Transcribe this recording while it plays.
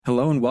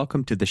Hello and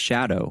welcome to The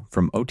Shadow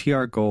from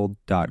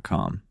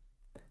OTRGold.com.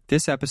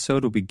 This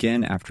episode will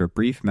begin after a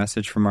brief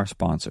message from our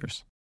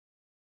sponsors.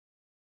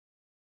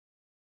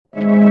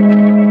 Who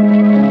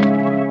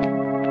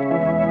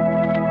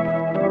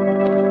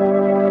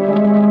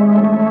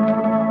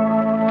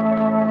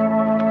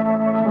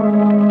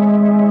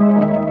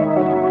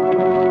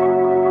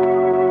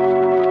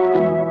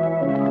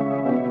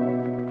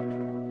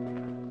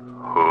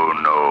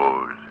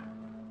knows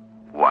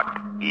what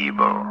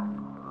evil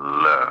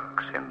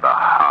lurks in the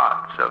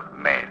hearts of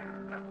men?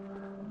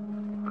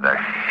 The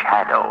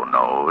Shadow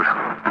knows.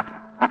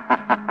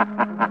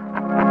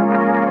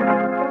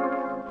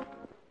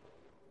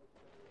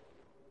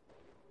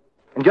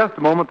 In just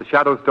a moment, the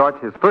Shadow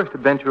starts his first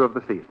adventure of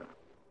the season.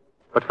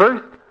 But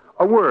first,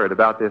 a word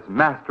about this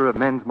master of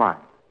men's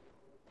minds.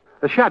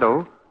 The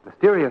Shadow,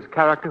 mysterious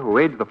character who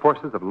aids the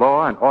forces of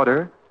law and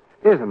order,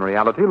 is in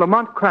reality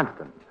Lamont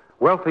Cranston,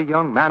 wealthy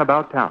young man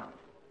about town.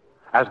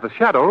 As the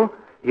Shadow,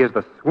 he is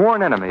the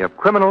sworn enemy of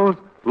criminals,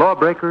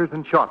 lawbreakers,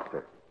 and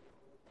sharpsters.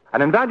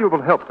 An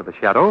invaluable help to the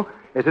Shadow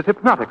is his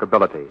hypnotic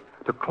ability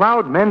to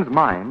cloud men's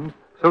minds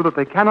so that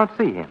they cannot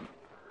see him.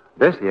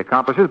 This he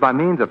accomplishes by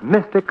means of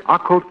mystic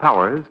occult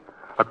powers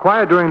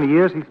acquired during the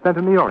years he spent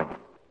in the Orient.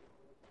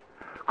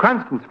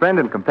 Cranston's friend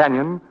and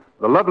companion,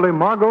 the lovely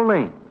Margot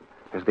Lane,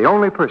 is the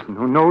only person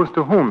who knows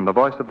to whom the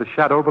voice of the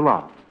Shadow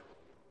belongs.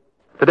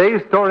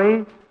 Today's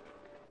story,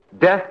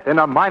 Death in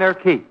a Minor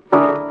Key.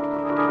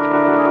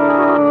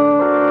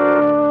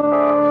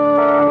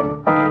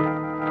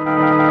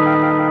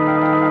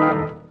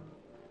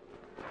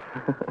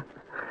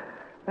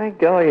 By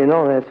golly, you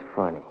know, that's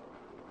funny.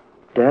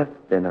 Death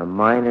in a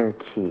minor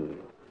key.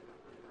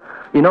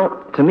 You know,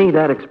 to me,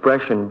 that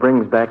expression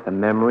brings back the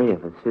memory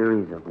of a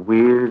series of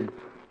weird,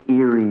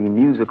 eerie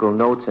musical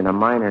notes in a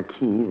minor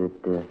key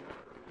that,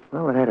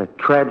 it had a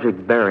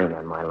tragic bearing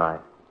on my life.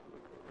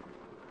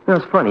 You know,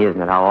 it's funny, isn't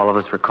it, how all of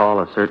us recall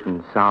a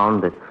certain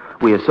sound that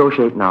we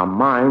associate in our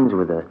minds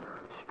with a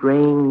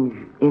strange,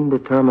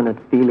 indeterminate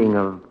feeling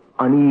of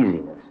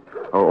uneasiness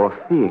or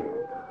fear.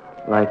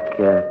 Like,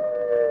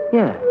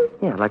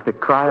 like the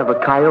cry of a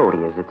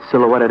coyote as it's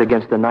silhouetted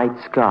against the night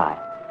sky.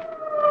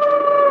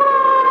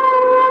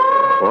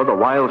 Or the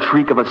wild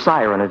shriek of a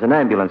siren as an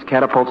ambulance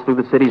catapults through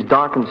the city's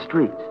darkened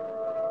streets.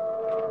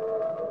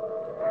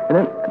 And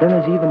then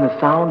there's even the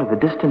sound of a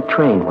distant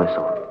train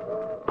whistle,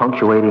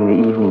 punctuating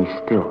the evening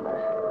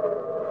stillness,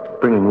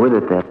 bringing with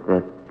it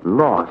that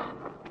lost,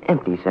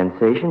 empty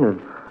sensation of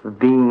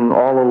being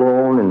all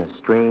alone in a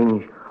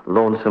strange,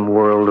 lonesome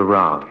world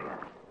around you.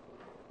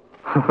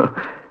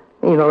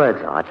 You know,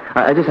 that's odd.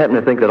 I just happen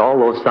to think that all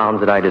those sounds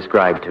that I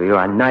described to you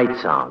are night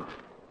sounds.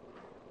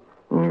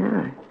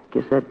 Yeah, I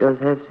guess that does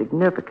have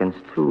significance,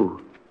 too.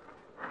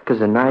 Because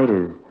the night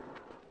is,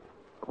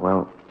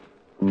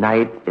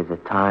 night is a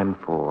time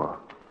for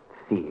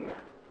fear.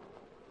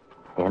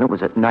 And it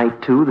was at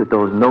night, too, that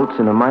those notes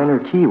in a minor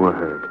key were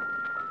heard.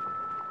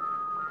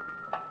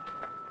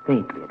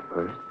 Faintly at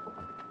first.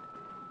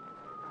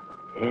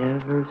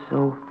 Ever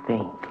so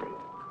faintly.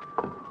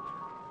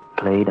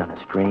 Played on a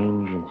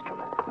strange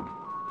instrument.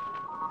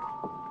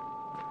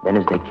 Then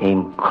as they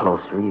came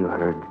closer, you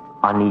heard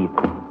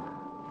uneven,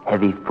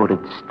 heavy-footed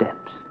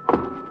steps.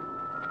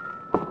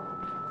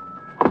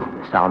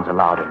 The sounds are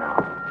louder now.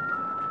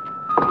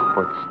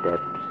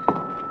 Footsteps.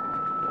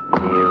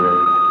 Nearer.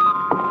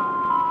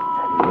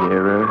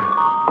 Nearer.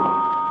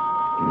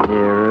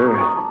 Nearer.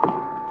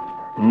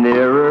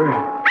 Nearer.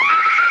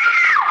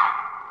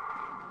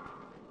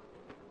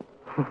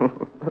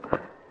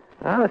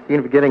 I seem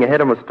to be getting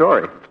ahead of my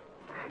story.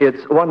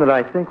 It's one that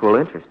I think will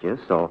interest you,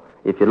 so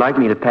if you'd like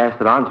me to pass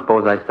it on,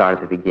 suppose I start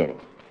at the beginning.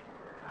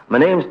 My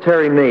name's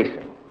Terry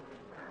Mason.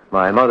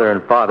 My mother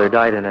and father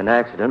died in an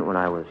accident when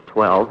I was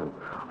 12, and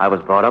I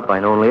was brought up by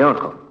an only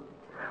uncle.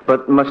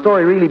 But my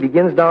story really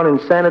begins down in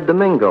Santo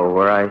Domingo,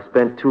 where I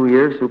spent 2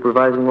 years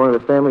supervising one of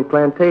the family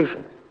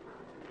plantations.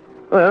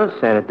 Well,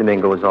 Santo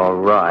Domingo was all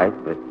right,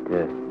 but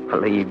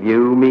believe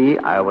you me,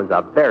 I was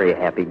a very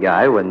happy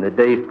guy when the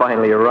day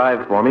finally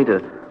arrived for me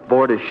to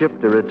board a ship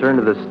to return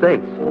to the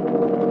States.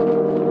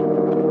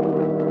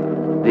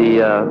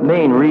 The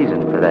main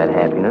reason for that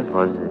happiness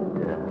was that,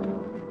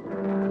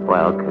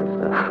 because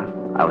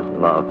I was in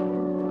love.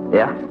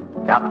 Yeah,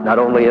 not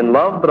only in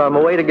love, but I'm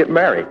away to get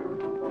married.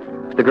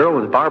 The girl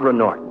was Barbara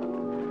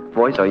Norton.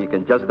 Boy, so you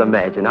can just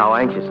imagine how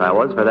anxious I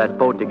was for that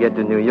boat to get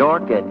to New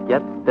York and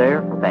get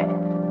there fast.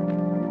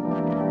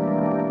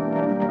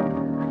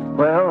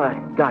 Well, I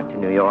got to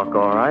New York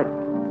all right,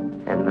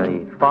 and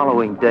the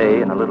following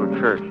day in a little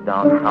church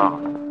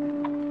downtown.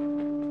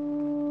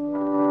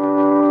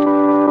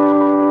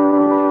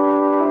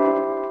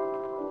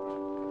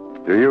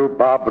 Do you,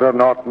 Barbara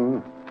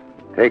Norton,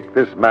 take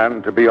this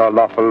man to be your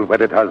lawful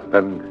wedded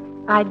husband?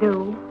 I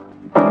do.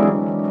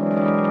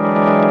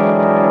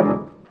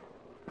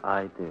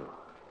 I do.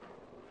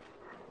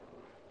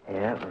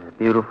 Yeah, it was a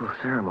beautiful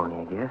ceremony,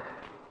 I guess.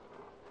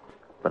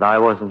 But I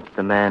wasn't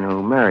the man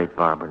who married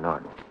Barbara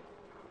Norton.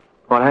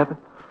 What happened?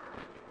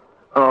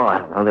 Oh, I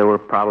don't know. There were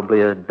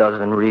probably a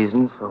dozen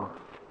reasons, so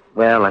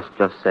Well, let's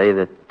just say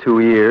that 2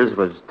 years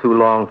was too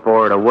long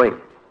for her to wait.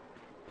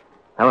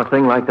 Now, a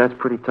thing like that's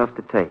pretty tough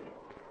to take.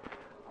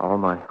 All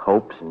my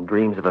hopes and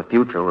dreams of a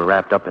future were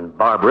wrapped up in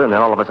Barbara, and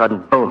then all of a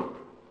sudden, boom,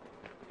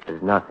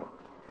 there's nothing.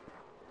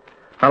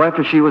 Well,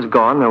 after she was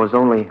gone, there was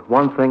only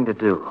one thing to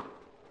do.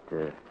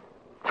 To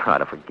try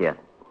to forget.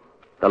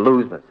 To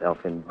lose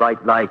myself in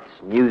bright lights,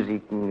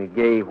 music, and the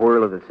gay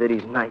whirl of the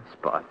city's night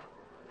spots.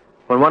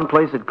 When one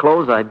place had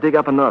closed, I'd dig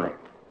up another.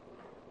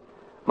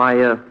 My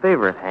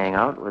favorite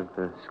hangout was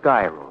the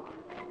Sky Room.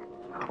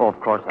 Oh, of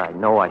course, I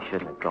know I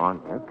shouldn't have gone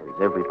there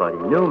because everybody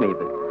knew me,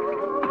 but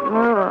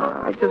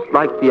I just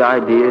liked the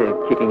idea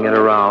of kicking it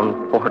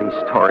around 40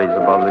 stories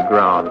above the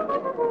ground.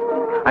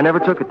 I never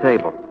took a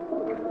table.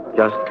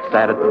 Just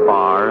sat at the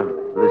bar and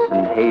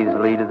listened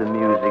hazily to the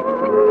music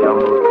and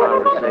jumbled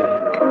conversation.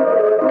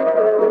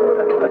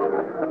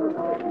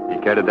 You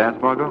care to dance,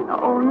 Margot?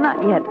 Oh,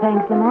 not yet,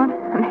 thanks, Lamont.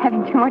 I'm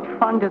having too much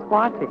fun just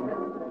watching.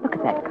 Look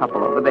at that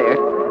couple over there.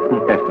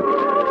 Yes,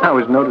 I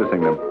was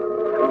noticing them.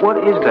 What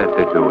is that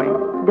they're doing?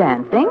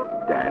 Dancing?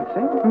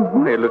 Dancing?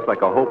 Mm-hmm. It looks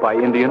like a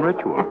Hopi Indian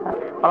ritual.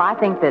 Well, I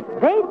think that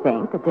they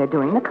think that they're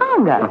doing the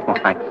conga. Oh,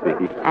 I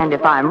see. And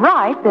if I'm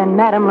right, then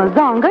Madame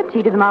Lazonga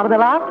cheated them out of their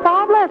last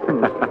 5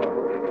 lessons.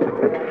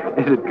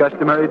 Is it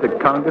customary to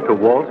conga to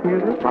waltz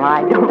music? Well,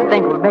 I don't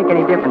think it would make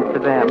any difference to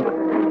them.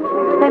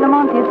 Say,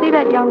 Lamont, do you see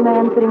that young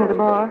man sitting at the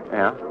bar?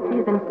 Yeah?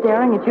 He's been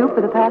staring at you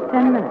for the past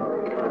 10 minutes.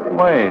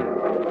 Wait.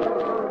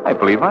 I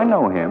believe I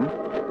know him.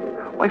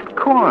 Why, of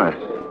course.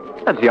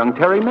 That's young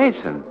Terry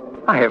Mason.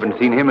 I haven't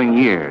seen him in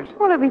years.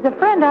 Well, if he's a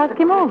friend, ask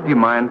him over. Do you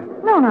mind?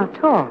 No, not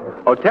at all.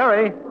 Oh,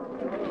 Terry.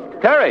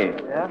 Terry.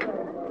 Yeah?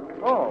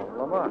 Oh,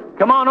 Lamont.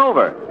 Come on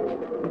over.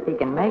 If he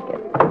can make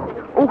it.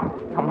 Oh,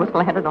 almost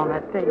landed on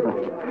that table.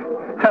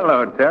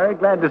 Hello, Terry.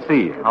 Glad to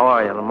see you. How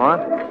are you,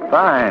 Lamont?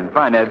 Fine,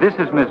 fine. This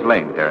is Miss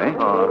Lane, Terry.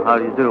 Oh, how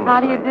do you do, How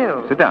do you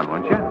do? Sit down,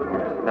 won't you?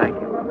 Thank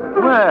you.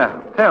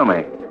 Well, tell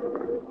me.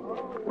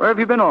 Where have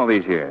you been all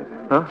these years?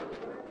 Huh?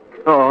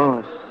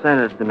 Oh,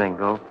 Santo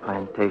Domingo,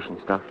 plantation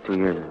stuff, 2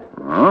 years ago.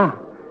 Oh?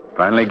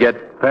 Finally get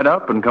fed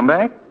up and come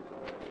back?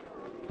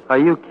 Are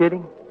you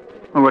kidding?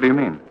 Well, what do you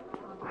mean?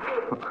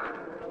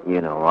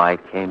 You know I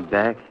came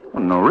back.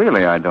 Well, no,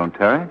 really, I don't,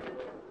 Terry.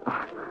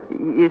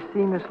 You see,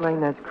 Miss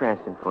Lane, that's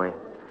Cranston for you.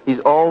 He's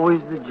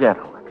always the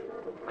gentleman.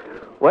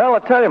 Well,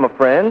 I'll tell you, my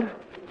friend,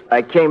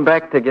 I came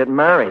back to get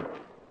married.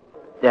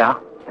 Yeah,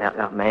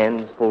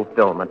 man's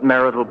fulfillment,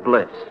 marital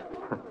bliss.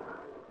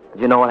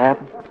 Did you know what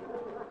happened?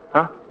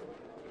 Huh?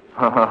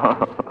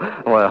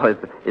 Well,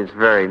 it's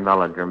very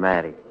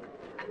melodramatic.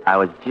 I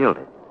was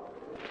jilted.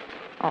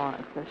 Oh,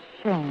 it's a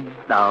shame.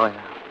 Oh,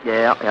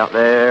 yeah,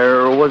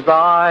 there was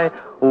I,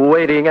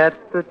 waiting at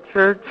the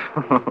church.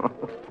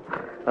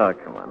 Oh,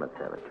 come on, let's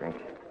have a drink.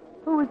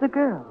 Who was the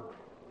girl?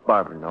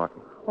 Barbara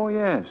Norton. Oh,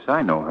 yes,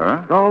 I know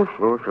her. Oh,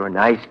 sure.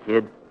 Nice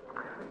kid.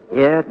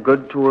 Yeah,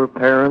 good to her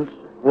parents.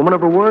 Woman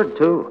of her word,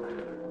 too.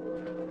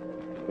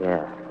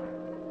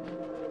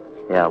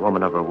 Yeah,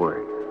 woman of her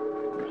word.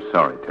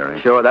 Sorry,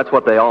 Terry. Sure, that's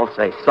what they all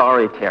say.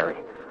 Sorry, Terry.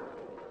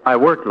 I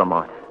worked,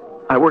 Lamont.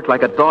 I worked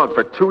like a dog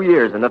for 2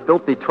 years in the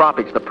filthy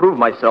tropics to prove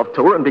myself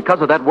to her, and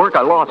because of that work,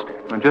 I lost her.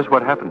 And just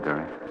what happened,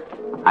 Terry?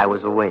 I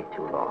was away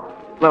too long.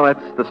 Well,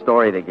 that's the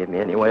story they give me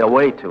anyway,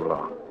 away too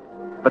long.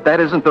 But that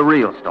isn't the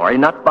real story,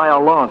 not by a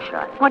long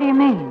shot. What do you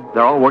mean?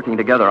 They're all working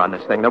together on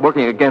this thing. They're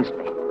working against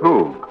me.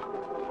 Who?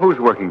 Who's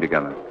working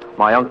together?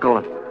 My uncle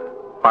and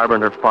Barbara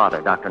and her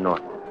father, Dr.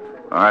 Norton.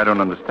 I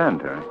don't understand,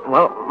 Terry.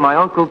 Well, my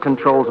uncle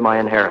controls my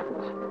inheritance.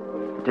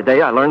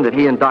 Today I learned that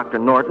he and Dr.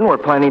 Norton were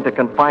planning to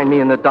confine me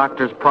in the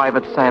doctor's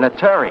private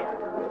sanitarium.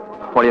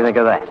 What do you think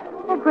of that?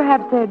 Well,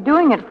 perhaps they're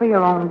doing it for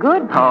your own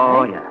good.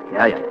 Oh,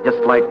 yeah.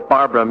 Just like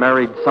Barbara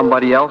married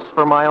somebody else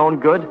for my own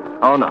good?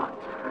 Oh, no.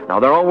 No,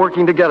 they're all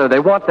working together. They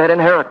want that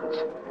inheritance.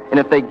 And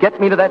if they get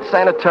me to that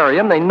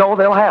sanitarium, they know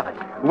they'll have it.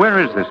 Where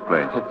is this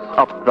place? It's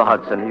up the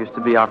Hudson. It used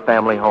to be our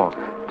family home.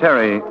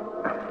 Terry,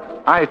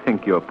 I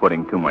think you're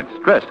putting too much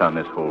stress on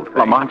this whole thing.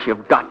 Lamont,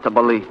 you've got to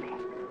believe me.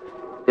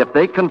 If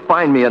they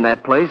confine me in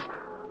that place,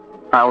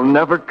 I'll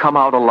never come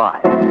out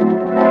alive.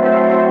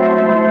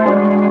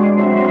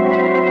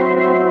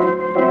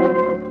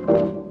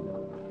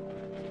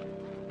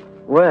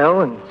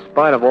 Well, in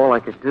spite of all I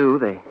could do,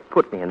 they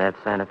put me in that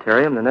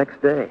sanitarium the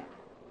next day.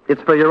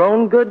 It's for your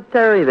own good,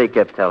 Terry, they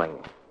kept telling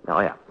me.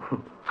 Oh, yeah.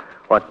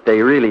 What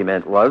they really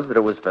meant was that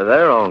it was for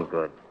their own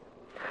good.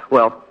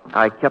 Well,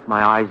 I kept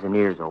my eyes and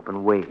ears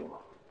open,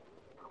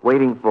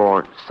 waiting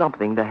for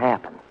something to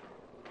happen.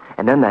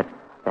 And then that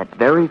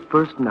very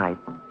first night,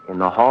 in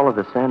the hall of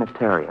the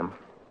sanitarium,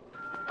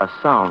 a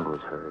sound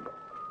was heard.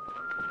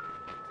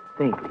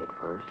 Faintly at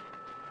first.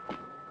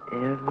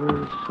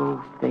 Ever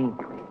so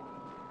faintly.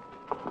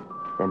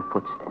 Then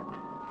footsteps.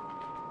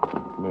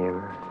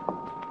 Nearer.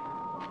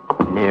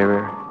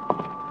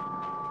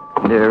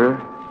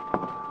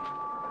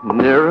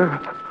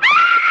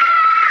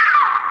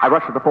 I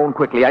rushed to the phone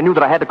quickly. I knew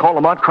that I had to call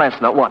Lamont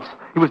Cranston at once.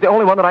 He was the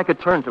only one that I could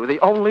turn to, the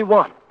only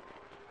one.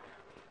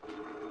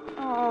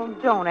 Oh,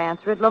 don't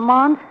answer it,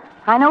 Lamont.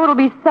 I know it'll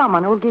be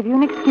someone who'll give you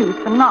an excuse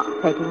for not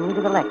taking me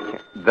to the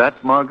lecture.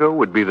 That, Margot,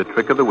 would be the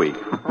trick of the week.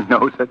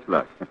 No such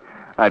luck.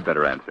 I'd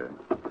better answer.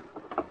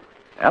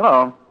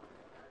 Hello.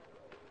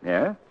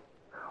 Yes?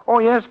 Oh,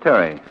 yes,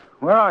 Terry.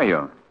 Where are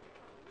you?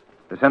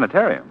 The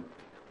sanitarium.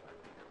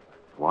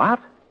 What?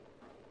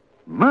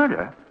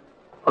 Murder?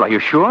 Well, are you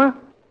sure?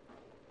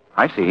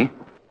 I see.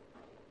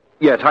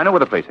 Yes, I know where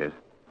the place is.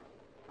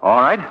 All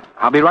right,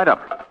 I'll be right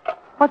up.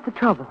 What's the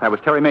trouble? That was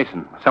Terry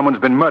Mason. Someone's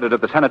been murdered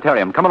at the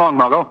sanitarium. Come along,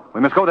 Margot.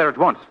 We must go there at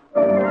once.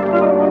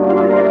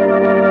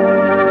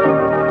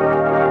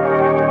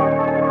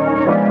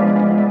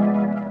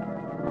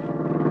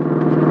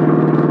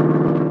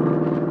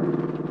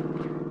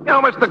 You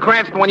know, Mr.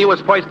 Cranston, when you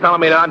was first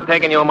telling me that I'm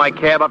taking you in my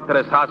cab up to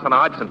this house on the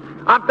Hudson,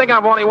 I'm thinking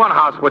of only one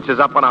house which is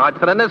up on the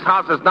Hudson, and this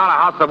house is not a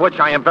house of which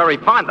I am very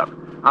fond of,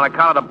 on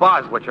account of the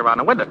bars which are on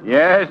the window.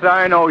 Yes,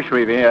 I know,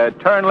 Shrevey.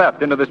 Turn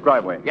left into this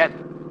driveway. Yes.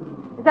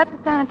 Is that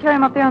the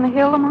sanitarium up there on the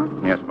hill,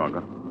 Lamont? Yes,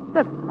 Margot. It's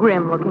a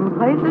grim-looking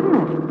place, isn't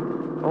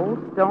it? Old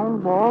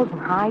stone walls and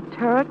high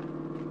turrets.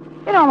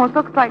 It almost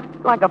looks like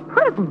a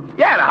prison.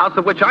 Yeah, the house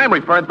of which I am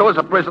referring to is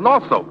a prison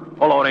also,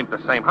 although it ain't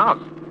the same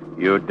house.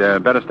 You'd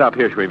better stop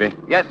here, Shrevey.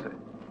 Yes, sir.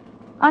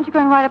 Aren't you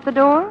going right up the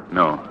door?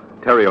 No.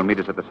 Terry will meet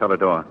us at the cellar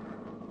door.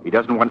 He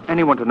doesn't want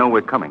anyone to know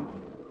we're coming.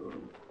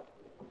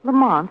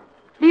 Lamont,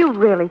 do you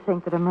really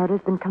think that a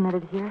murder's been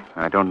committed here?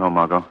 I don't know,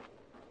 Margot.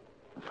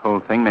 This whole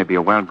thing may be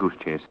a wild goose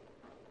chase.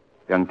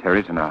 Young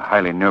Terry's in a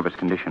highly nervous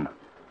condition.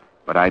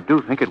 But I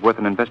do think it's worth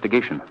an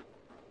investigation.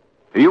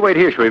 You wait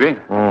here, Shrevey.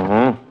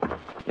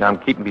 Mm-hmm. Yeah, I'm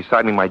keeping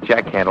beside me my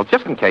jack handle,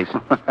 just in case.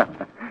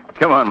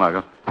 Come on,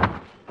 Margot.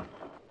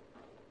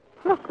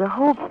 Look, the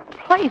whole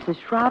place is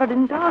shrouded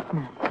in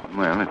darkness.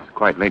 Well, it's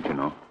quite late, you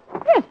know.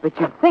 Yes, but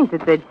you'd think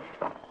that they'd...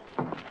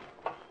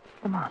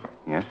 Lamont,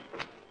 Yes?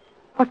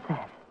 what's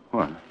that?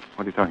 What?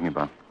 What are you talking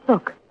about?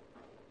 Look,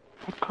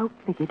 that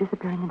cloaked figure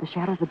disappearing in the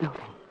shadow of the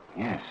building.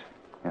 Yes.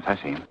 Yes, I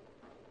see him.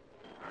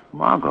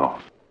 Margot.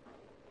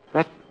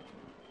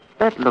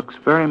 That looks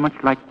very much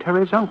like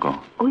Terry's uncle.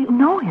 Oh, you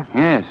know him?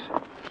 Yes.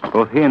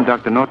 Both he and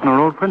Dr. Norton are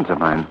old friends of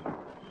mine.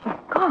 He's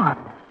gone.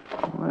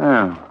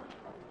 Well,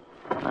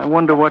 I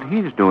wonder what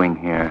he's doing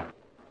here.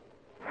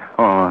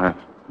 Oh,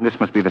 this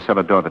must be the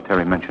cellar door that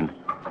Terry mentioned.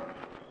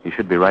 He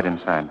should be right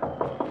inside.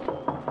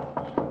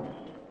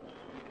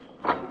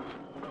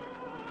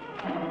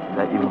 Is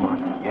that you,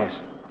 Lamont? Yes.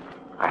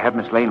 I have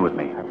Miss Lane with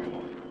me.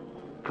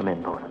 Come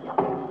in, both of you.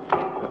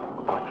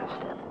 Watch your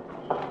step.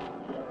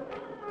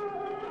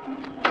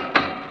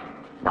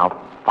 Now,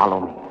 follow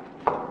me.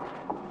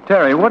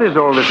 Terry, what is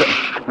all this?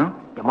 Huh?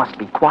 You must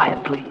be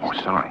quiet, please. Oh,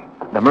 sorry.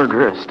 The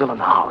murderer is still in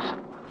the house.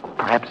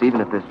 Perhaps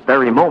even at this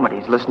very moment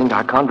he's listening to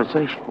our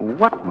conversation.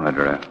 What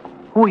murderer?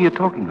 Who are you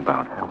talking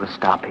about? We'll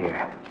stop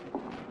here.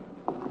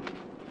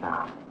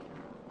 Now,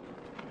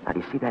 do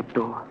you see that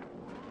door?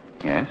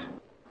 Yes?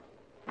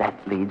 That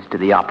leads to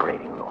the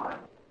operating room.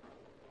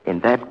 In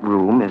that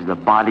room is the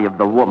body of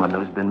the woman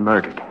who's been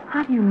murdered.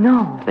 How do you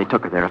know? They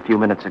took her there a few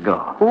minutes ago.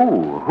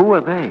 Who? Who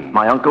are they?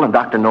 My uncle and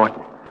Dr.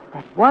 Norton.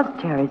 That was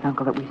Terry's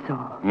uncle that we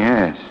saw.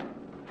 Yes.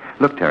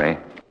 Look, Terry.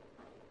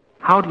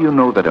 How do you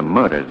know that a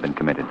murder has been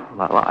committed?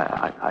 Well,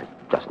 I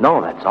just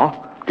know, that's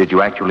all. Did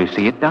you actually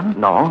see it done?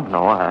 No,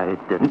 I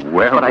didn't.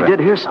 Well, but I did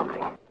hear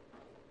something.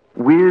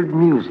 Weird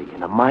music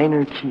in a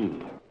minor key,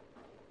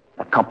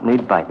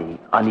 accompanied by the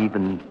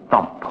uneven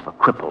thump of a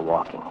cripple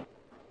walking.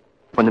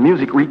 When the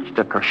music reached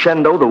a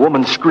crescendo, the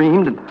woman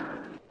screamed, and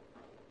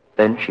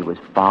then she was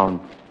found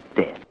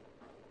dead.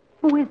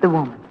 Who is the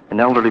woman? An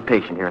elderly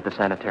patient here at the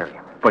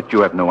sanitarium. But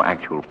you have no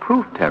actual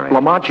proof, Terry.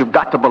 Lamont, you've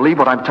got to believe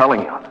what I'm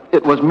telling you.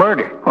 It was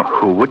murder. Well,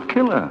 who would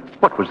kill her?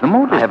 What was the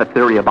motive? I have a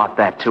theory about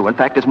that, too. In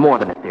fact, it's more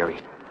than a theory.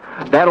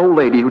 That old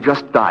lady who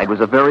just died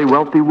was a very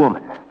wealthy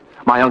woman.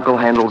 My uncle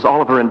handles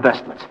all of her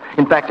investments.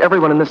 In fact,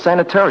 everyone in the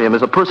sanitarium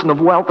is a person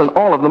of wealth, and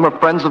all of them are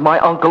friends of my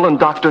uncle and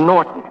Dr.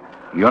 Norton.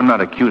 You're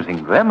not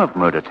accusing them of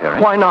murder,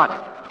 Terry. Why not?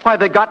 Why,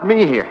 they got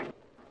me here.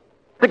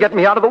 To get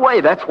me out of the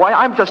way. That's why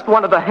I'm just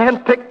one of the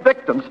hand-picked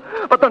victims.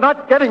 But they're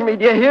not getting me,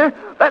 do you hear?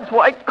 That's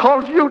why I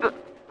called you to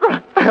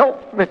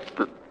help me.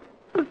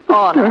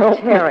 Oh, no,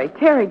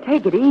 Terry,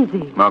 take it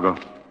easy. Margot,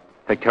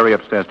 take Terry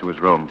upstairs to his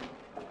room.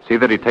 See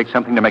that he takes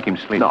something to make him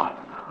sleep. No,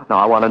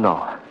 I want to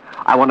know.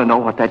 I want to know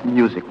what that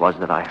music was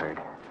that I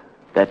heard.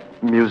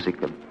 That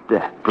music of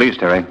death. Please,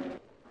 Terry.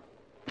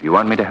 If you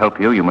want me to help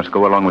you, you must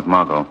go along with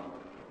Margot.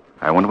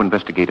 I want to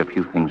investigate a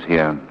few things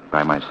here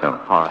by myself.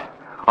 All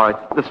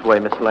right, this way,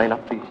 Miss Lane,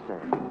 up these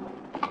stairs.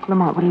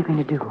 Lamont, what are you going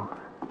to do?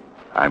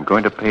 I'm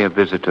going to pay a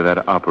visit to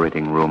that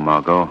operating room,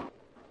 Margot,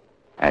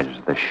 as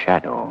the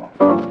Shadow.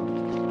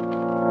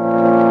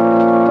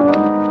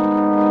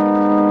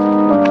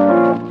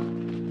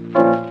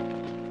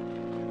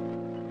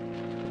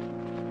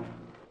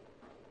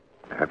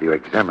 Have you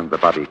examined the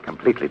body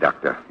completely,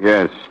 Doctor?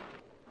 Yes.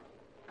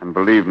 And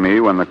believe me,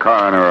 when the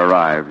coroner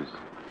arrives,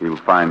 he'll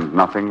find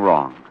nothing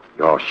wrong.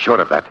 You're sure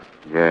of that?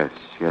 Yes,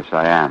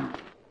 I am.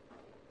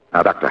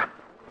 Now, Doctor,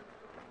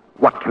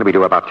 what can we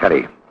do about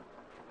Terry?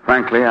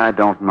 Frankly, I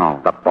don't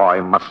know. The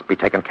boy must be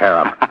taken care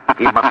of.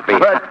 He must be.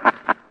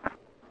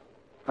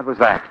 What was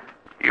that?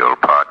 You'll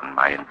pardon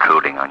my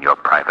intruding on your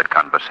private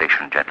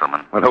conversation,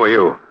 gentlemen. Well, who are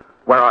you?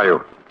 Where are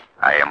you?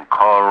 I am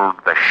called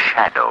the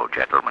Shadow,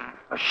 gentlemen.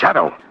 A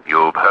shadow.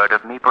 You've heard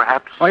of me,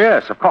 perhaps? Oh,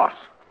 yes, of course.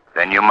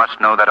 Then you must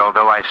know that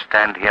although I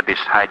stand here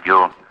beside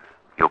you,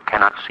 you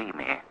cannot see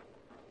me.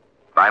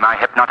 By my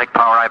hypnotic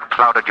power, I've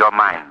clouded your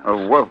mind.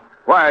 Oh, well,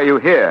 why are you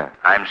here?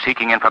 I'm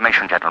seeking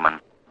information, gentlemen.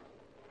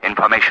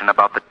 Information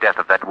about the death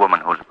of that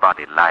woman whose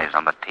body lies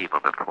on the table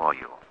before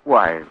you.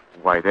 Why,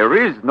 there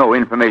is no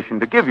information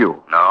to give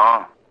you.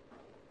 No?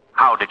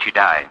 How did she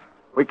die?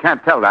 We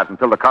can't tell that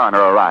until the coroner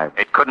arrives.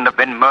 It couldn't have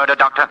been murder,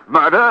 Doctor?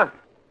 Murder?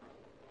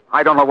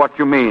 I don't know what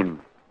you mean.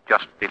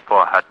 Just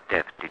before her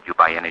death, did you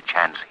by any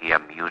chance hear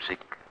music?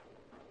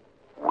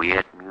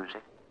 Weird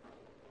music?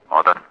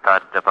 Or the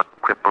thud of a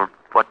crippled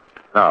foot?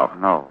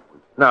 No,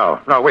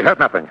 we heard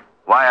nothing.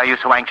 Why are you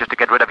so anxious to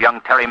get rid of young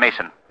Terry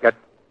Mason?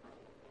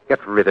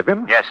 Get rid of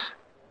him? Yes.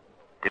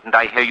 Didn't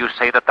I hear you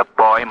say that the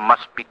boy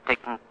must be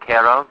taken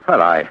care of?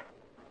 Well,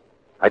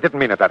 I didn't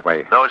mean it that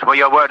way. Those were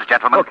your words,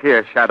 gentlemen. Look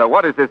here, Shadow,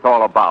 what is this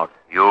all about?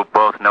 You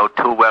both know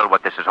too well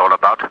what this is all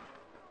about.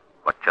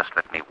 But just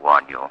let me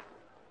warn you.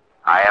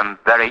 I am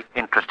very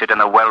interested in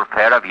the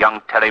welfare of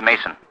young Terry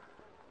Mason.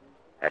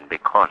 And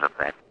because of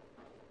that,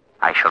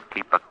 I shall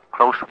keep a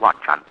close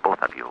watch on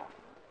both of you.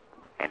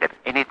 And if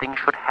anything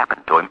should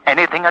happen to him,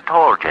 anything at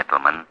all,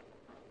 gentlemen,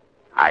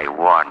 I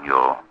warn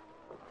you,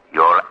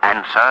 you'll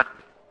answer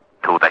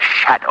to the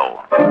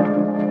Shadow.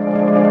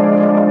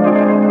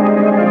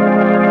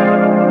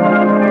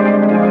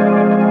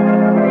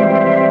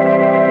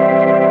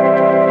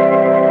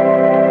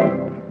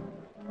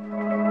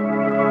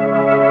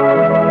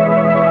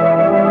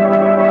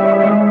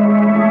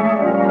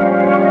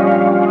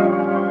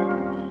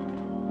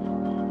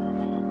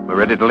 We're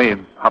ready to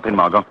leave. Hop in,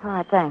 Margot. All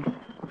right, thanks.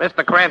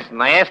 Mr.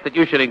 Cranston, I asked that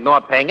you should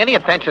ignore paying any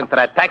attention to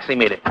that taxi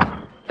meter.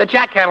 The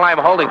jackhandle I'm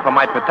holding for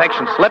my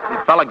protection slipped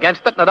and fell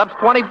against it, and it ups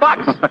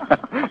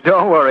 $20.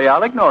 Don't worry,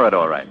 I'll ignore it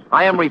all right.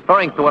 I am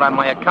referring to it on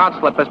my account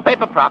slip as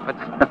paper profits.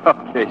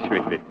 Okay,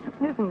 sweetie.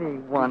 Isn't he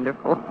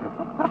wonderful?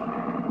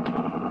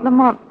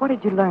 Lamont, what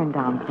did you learn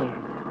downstairs?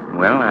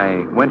 Well,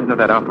 I went into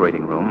that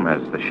operating room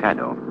as the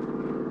Shadow.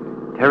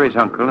 Terry's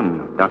uncle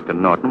and Dr.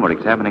 Norton were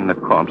examining the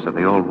corpse of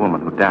the old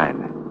woman who died.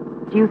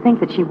 Do you think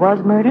that she was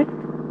murdered?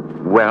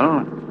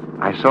 Well,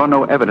 I saw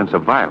no evidence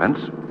of violence.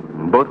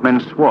 Both men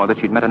swore that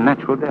she'd met a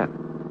natural death.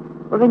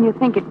 Well, then you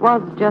think it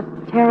was just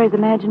Terry's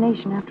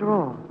imagination after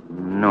all?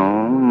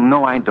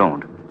 No, I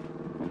don't.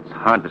 It's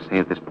hard to say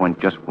at this point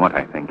just what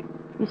I think.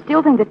 You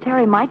still think that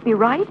Terry might be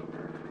right?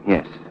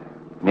 Yes,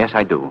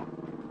 I do.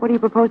 What do you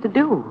propose to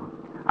do?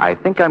 I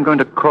think I'm going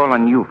to call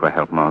on you for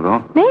help,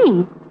 Margot.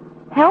 Me?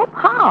 Help?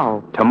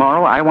 How?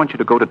 Tomorrow, I want you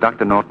to go to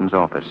Dr. Norton's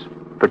office.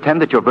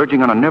 Pretend that you're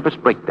verging on a nervous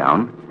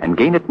breakdown and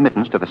gain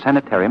admittance to the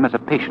sanitarium as a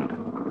patient.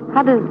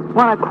 How does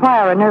one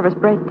acquire a nervous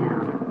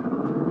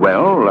breakdown?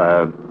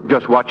 Well,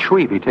 just watch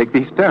Shrevey take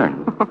these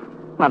turns.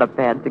 Not a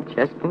bad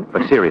suggestion.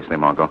 But seriously,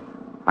 Margot,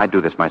 I'd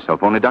do this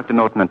myself. Only Dr.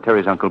 Norton and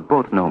Terry's uncle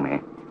both know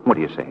me. What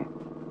do you say?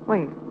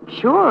 Wait,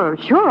 sure,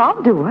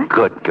 I'll do it.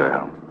 Good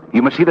girl.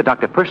 You must see the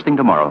doctor first thing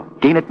tomorrow.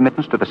 Gain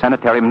admittance to the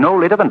sanitarium no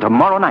later than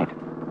tomorrow night.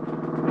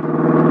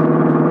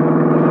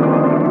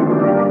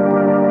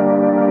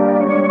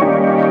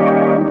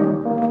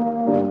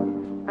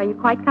 Are you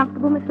quite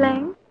comfortable, Miss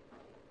Lang?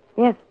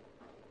 Yes.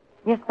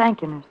 Yes,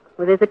 thank you, nurse.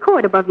 Well, there's a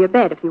cord above your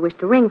bed if you wish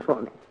to ring for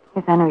me.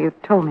 Yes, I know you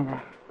told me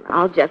that.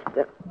 I'll just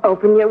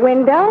open your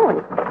window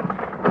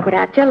and put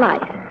out your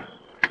light.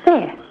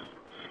 There.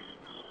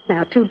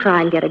 Now,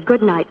 try and get a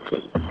good night's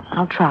sleep.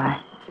 I'll try.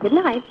 Good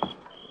night.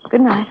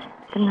 Good night.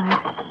 Good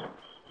night.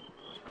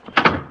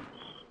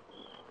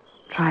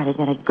 Try to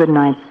get a good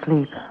night's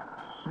sleep.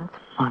 That's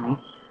funny.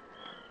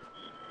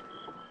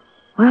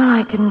 Well,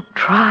 I can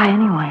try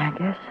anyway, I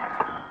guess.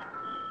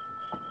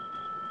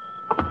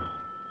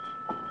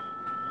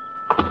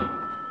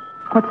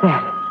 What's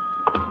that?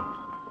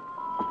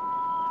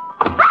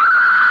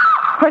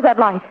 Where's that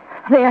light?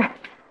 There.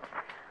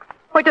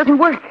 Oh, it doesn't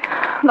work.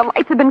 The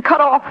lights have been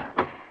cut off.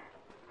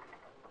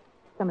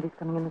 Somebody's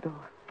coming in the door.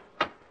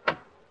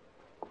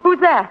 Who's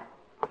that?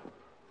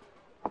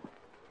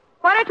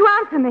 Why don't you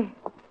answer me?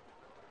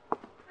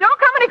 Don't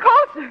come any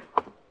closer.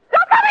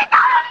 Don't come any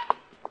closer.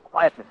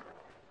 Quiet, miss.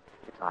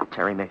 It's I,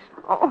 Terry Mason.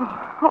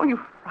 Oh, you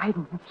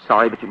frightened me.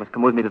 Sorry, but you must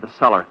come with me to the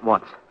cellar at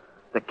once.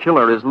 The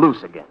killer is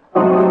loose again.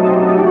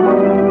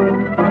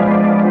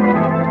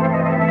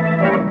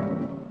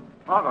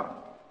 Margot,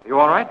 you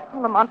all right?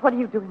 Oh, Lamont, what are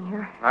you doing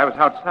here? I was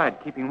outside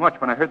keeping watch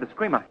when I heard the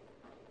scream.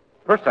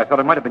 First, I thought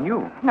it might have been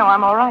you. No,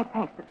 I'm all right,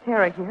 thanks to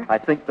Terry here. I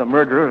think the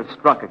murderer has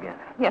struck again.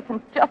 Yes,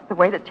 and just the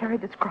way that Terry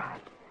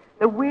described.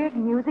 The weird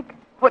music,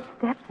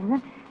 footsteps,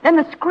 and then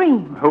the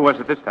scream. Who was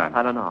it this time?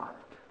 I don't know.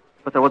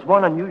 But there was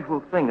one unusual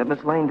thing that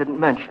Miss Lane didn't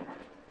mention.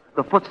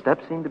 The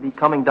footsteps seemed to be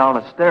coming down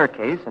a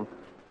staircase, and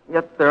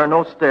yet there are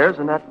no stairs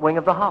in that wing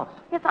of the house.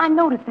 Yes, I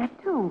noticed that,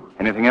 too.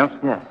 Anything else?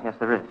 Yes,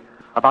 there is.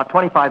 About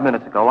 25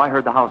 minutes ago, I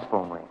heard the house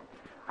phone ring.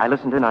 I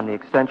listened in on the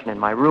extension in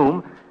my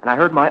room, and I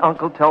heard my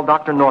uncle tell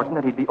Dr. Norton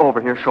that he'd be over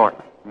here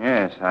shortly.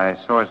 Yes, I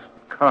saw his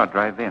car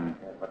drive in.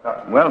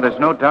 Well, there's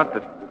no doubt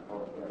that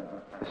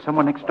there's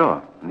someone next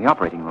door in the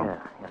operating room.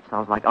 Yeah, it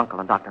sounds like Uncle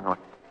and Dr.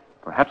 Norton.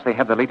 Perhaps they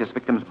have the latest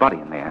victim's body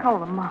in there. Oh,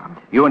 Lamont.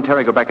 You and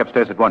Terry go back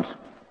upstairs at once.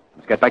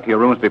 Let's get back to your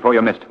rooms before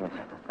you're missed. Yes,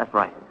 that's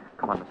right.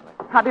 Come on, Miss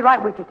Lane. I'll be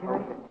right with you,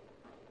 Terry.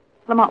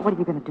 Lamont, what are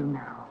you going to do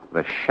now?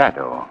 The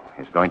Shadow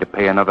is going to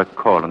pay another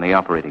call in the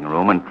operating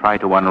room and try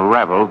to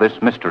unravel this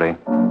mystery.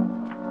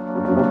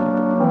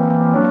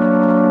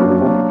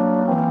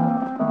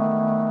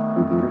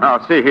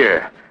 Now, see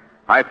here.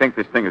 I think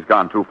this thing has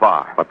gone too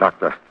far. But,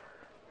 Doctor,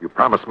 you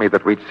promised me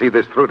that we'd see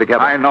this through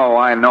together. I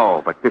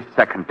know, but this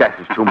second death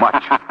is too much.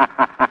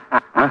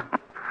 Huh?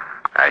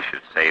 I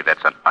should say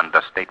that's an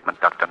understatement,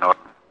 Dr.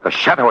 Norton. The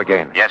Shadow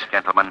again. Yes,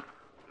 gentlemen.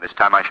 This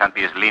time I shan't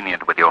be as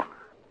lenient with you.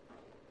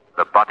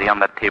 The body on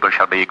the table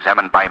shall be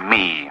examined by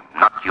me,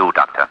 not you,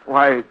 Doctor.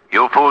 Why,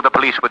 You fooled the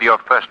police with your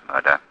first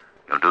murder.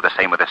 You'll do the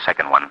same with the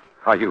second one.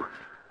 are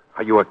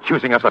you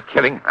accusing us of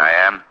killing? I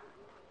am.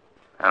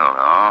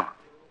 Hello.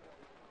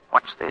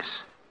 What's this?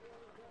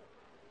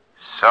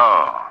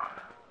 So,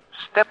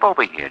 step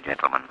over here,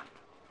 gentlemen.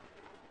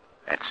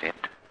 That's it.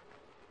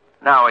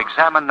 Now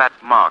examine that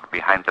mark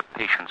behind the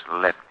patient's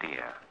left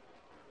ear.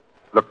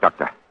 Look,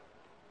 Doctor.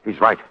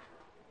 He's right.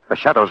 The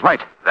Shadow's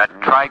right. That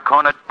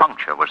tricornered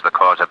puncture was the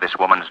cause of this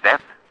woman's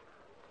death.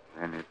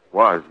 And it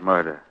was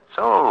murder.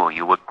 So,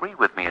 you agree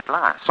with me at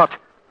last.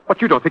 But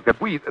you don't think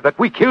that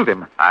we killed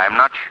him? I'm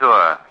not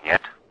sure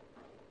yet.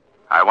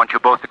 I want you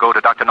both to go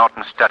to Dr.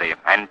 Norton's study,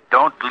 and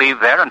don't leave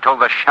there until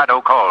the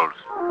Shadow calls.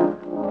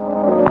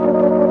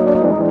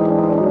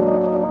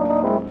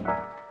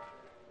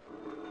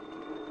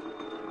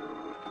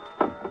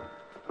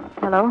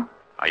 Hello?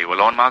 Are you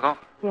alone, Margot?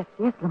 Yes,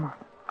 Lamont.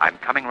 I'm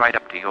coming right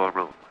up to your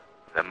room.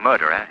 The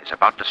murderer is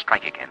about to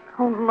strike again.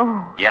 Oh,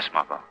 no. Yes,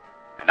 Margot.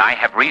 And I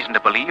have reason to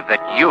believe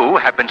that you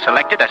have been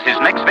selected as his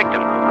next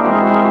victim.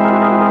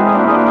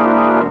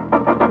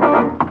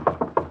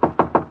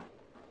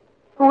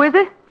 Who is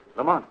it?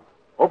 Lamont,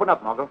 open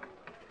up, Margot.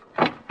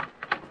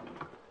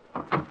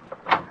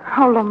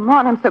 Oh,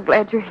 Lamont, I'm so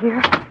glad you're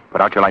here.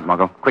 Put out your light,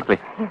 Margot, quickly.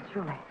 Yes,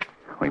 surely.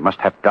 We must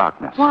have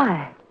darkness.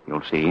 Why?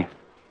 You'll see.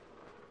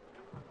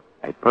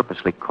 I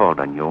purposely called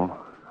on you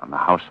on the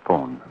house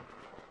phone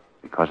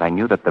because I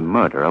knew that the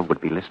murderer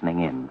would be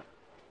listening in.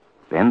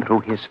 Then,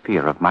 through his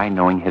fear of my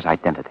knowing his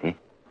identity,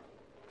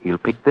 he'll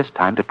pick this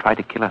time to try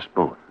to kill us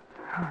both.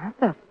 Oh,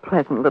 that's a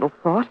pleasant little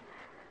thought.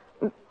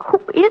 Who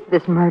is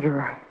this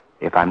murderer?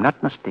 If I'm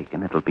not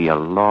mistaken, it'll be a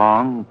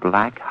long,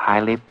 black,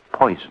 highly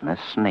poisonous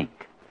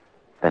snake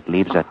that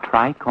leaves a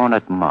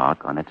tricornered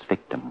mark on its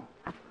victim.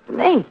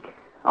 Snake?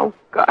 Oh,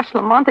 gosh,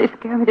 Lamont, they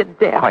scare me to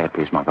death. Quiet,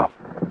 please, Margot.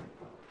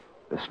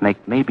 The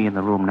snake may be in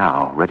the room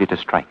now, ready to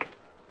strike.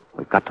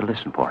 We've got to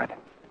listen for it.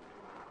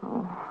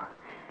 Oh,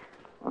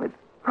 well, it's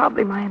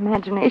probably my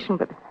imagination,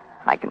 but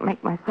I can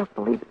make myself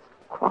believe it's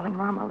crawling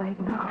around my leg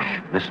now. Shh,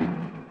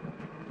 listen.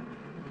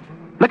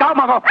 Look out,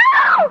 Margot!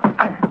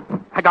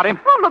 I got him.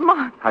 Oh,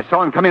 Lamont. I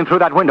saw him come in through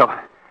that window.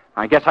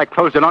 I guess I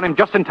closed it on him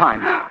just in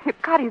time.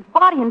 You've cut his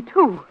body in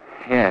two.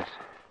 Yes.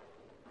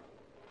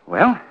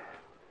 Well,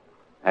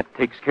 that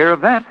takes care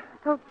of that.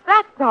 So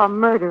that's our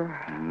murderer.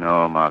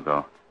 No,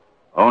 Margot.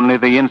 Only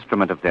the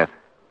instrument of death.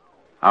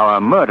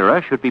 Our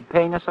murderer should be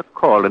paying us a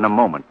call in a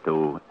moment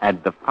to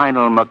add the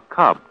final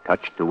macabre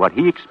touch to what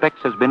he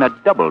expects has been a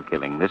double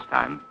killing this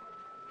time.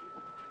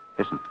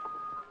 Listen.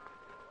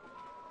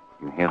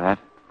 You hear that?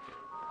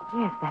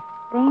 Yes, that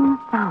same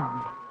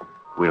sound.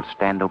 We'll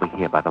stand over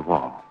here by the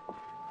wall.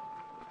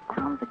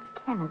 Sounds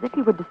again as if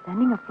he were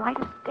descending a flight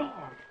of stairs.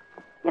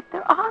 Yet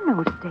there are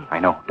no stairs. I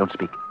know. Don't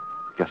speak.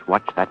 Just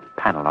watch that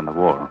panel on the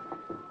wall.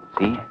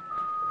 See?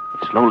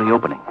 It's slowly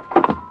opening.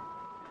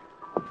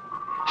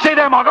 Stay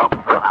there, Margot! All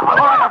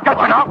right, I've got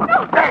you now.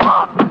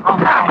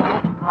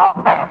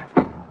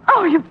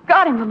 Oh, you've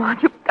got him,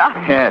 Lamont. You've got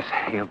him. Yes,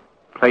 he'll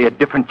play a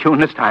different tune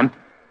this time.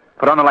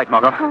 Put on the light,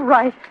 Margot. All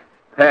right.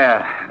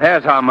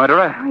 There's our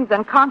murderer. Oh, he's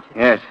unconscious.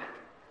 Yes.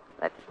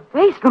 That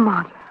face,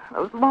 Lamont.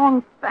 Those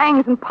long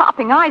fangs and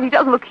popping eyes. He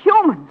doesn't look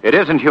human. It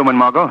isn't human,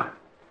 Margot.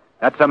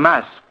 That's a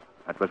mask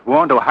that was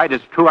worn to hide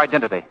his true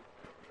identity.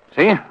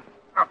 See?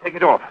 Now take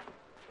it off.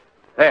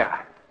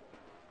 There.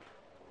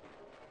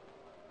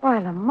 Why,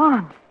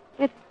 Lamont,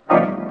 it's...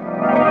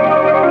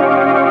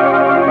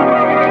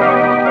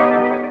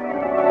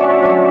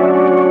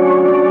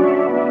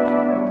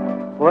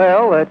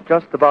 Well, that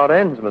just about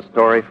ends my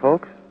story,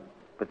 folks.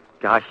 But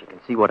gosh, you can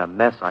see what a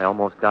mess I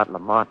almost got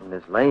Lamont and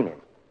Miss Lane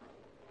in.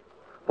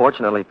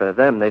 Fortunately for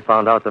them, they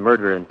found out the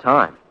murderer in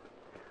time.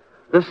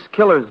 This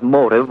killer's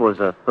motive was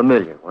a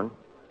familiar one.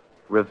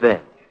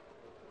 Revenge.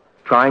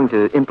 Trying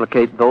to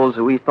implicate those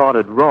who he thought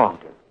had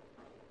wronged him.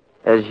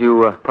 As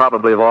you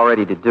probably have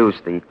already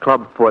deduced, the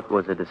clubfoot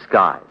was a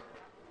disguise.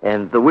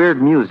 And the weird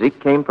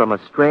music came from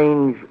a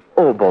strange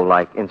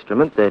oboe-like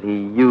instrument that he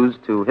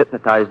used to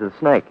hypnotize the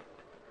snake.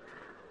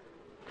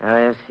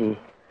 Yes, he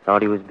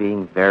thought he was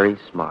being very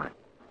smart.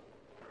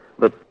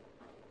 But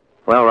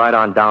Well, right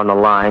on down the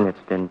line, it's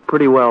been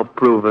pretty well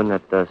proven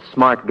that the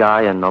smart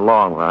guy in the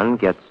long run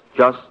gets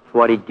just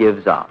what he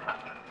gives out.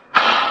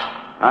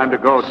 Time to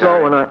go, Terry.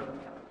 So when I...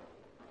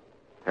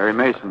 Terry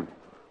Mason.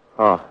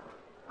 Oh,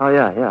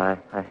 yeah.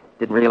 I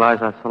didn't realize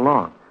that's so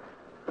long.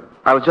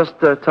 I was just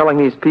telling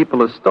these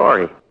people a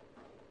story.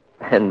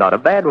 And not a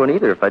bad one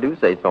either, if I do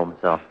say so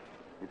myself.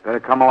 You'd better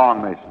come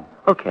along, Mason.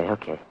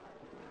 Okay.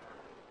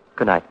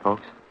 Good night,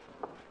 folks.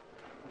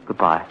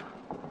 Goodbye.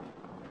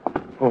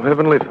 O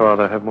Heavenly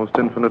Father, have most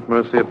infinite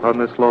mercy upon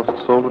this lost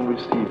soul and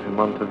receive him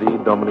unto thee,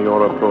 Domini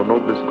ora pro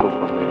nobis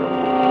culpa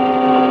meum.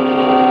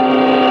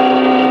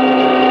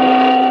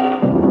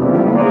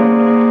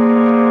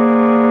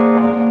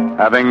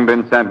 Having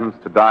been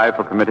sentenced to die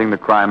for committing the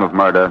crime of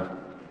murder,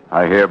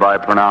 I hereby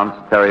pronounce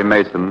Terry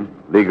Mason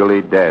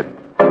legally dead.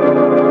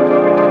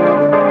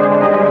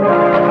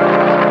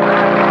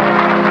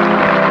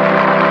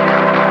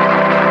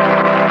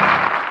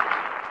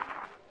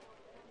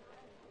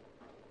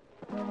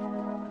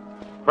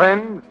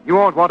 Friends, you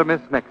won't want to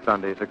miss next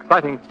Sunday's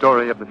exciting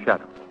story of the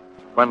Shadow,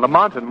 when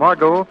Lamont and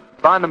Margot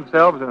find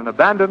themselves in an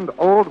abandoned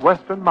old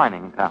western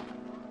mining town.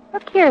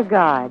 Look here,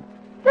 God.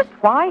 Just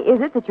why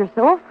is it that you're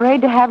so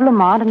afraid to have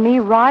Lamont and me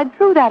ride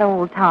through that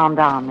old town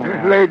down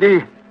there?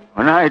 Lady,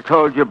 when I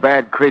told you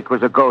Bad Creek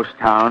was a ghost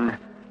town,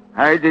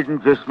 I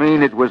didn't just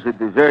mean it was a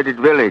deserted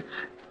village.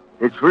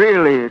 It's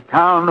really a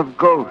town of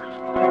ghosts.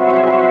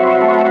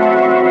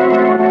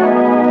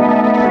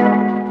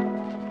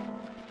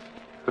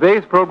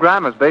 Today's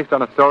program is based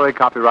on a story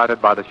copyrighted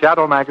by the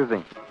Shadow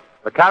magazine.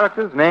 The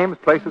characters, names,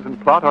 places,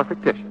 and plot are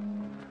fictitious,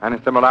 and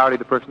its similarity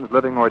to persons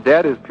living or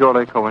dead is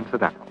purely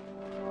coincidental.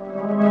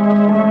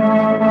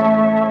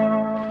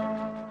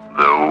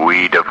 The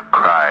weed of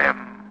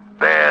crime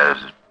bears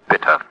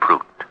bitter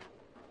fruit.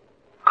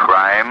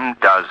 Crime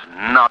does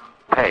not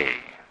pay.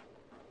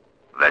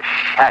 The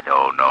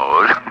Shadow knows.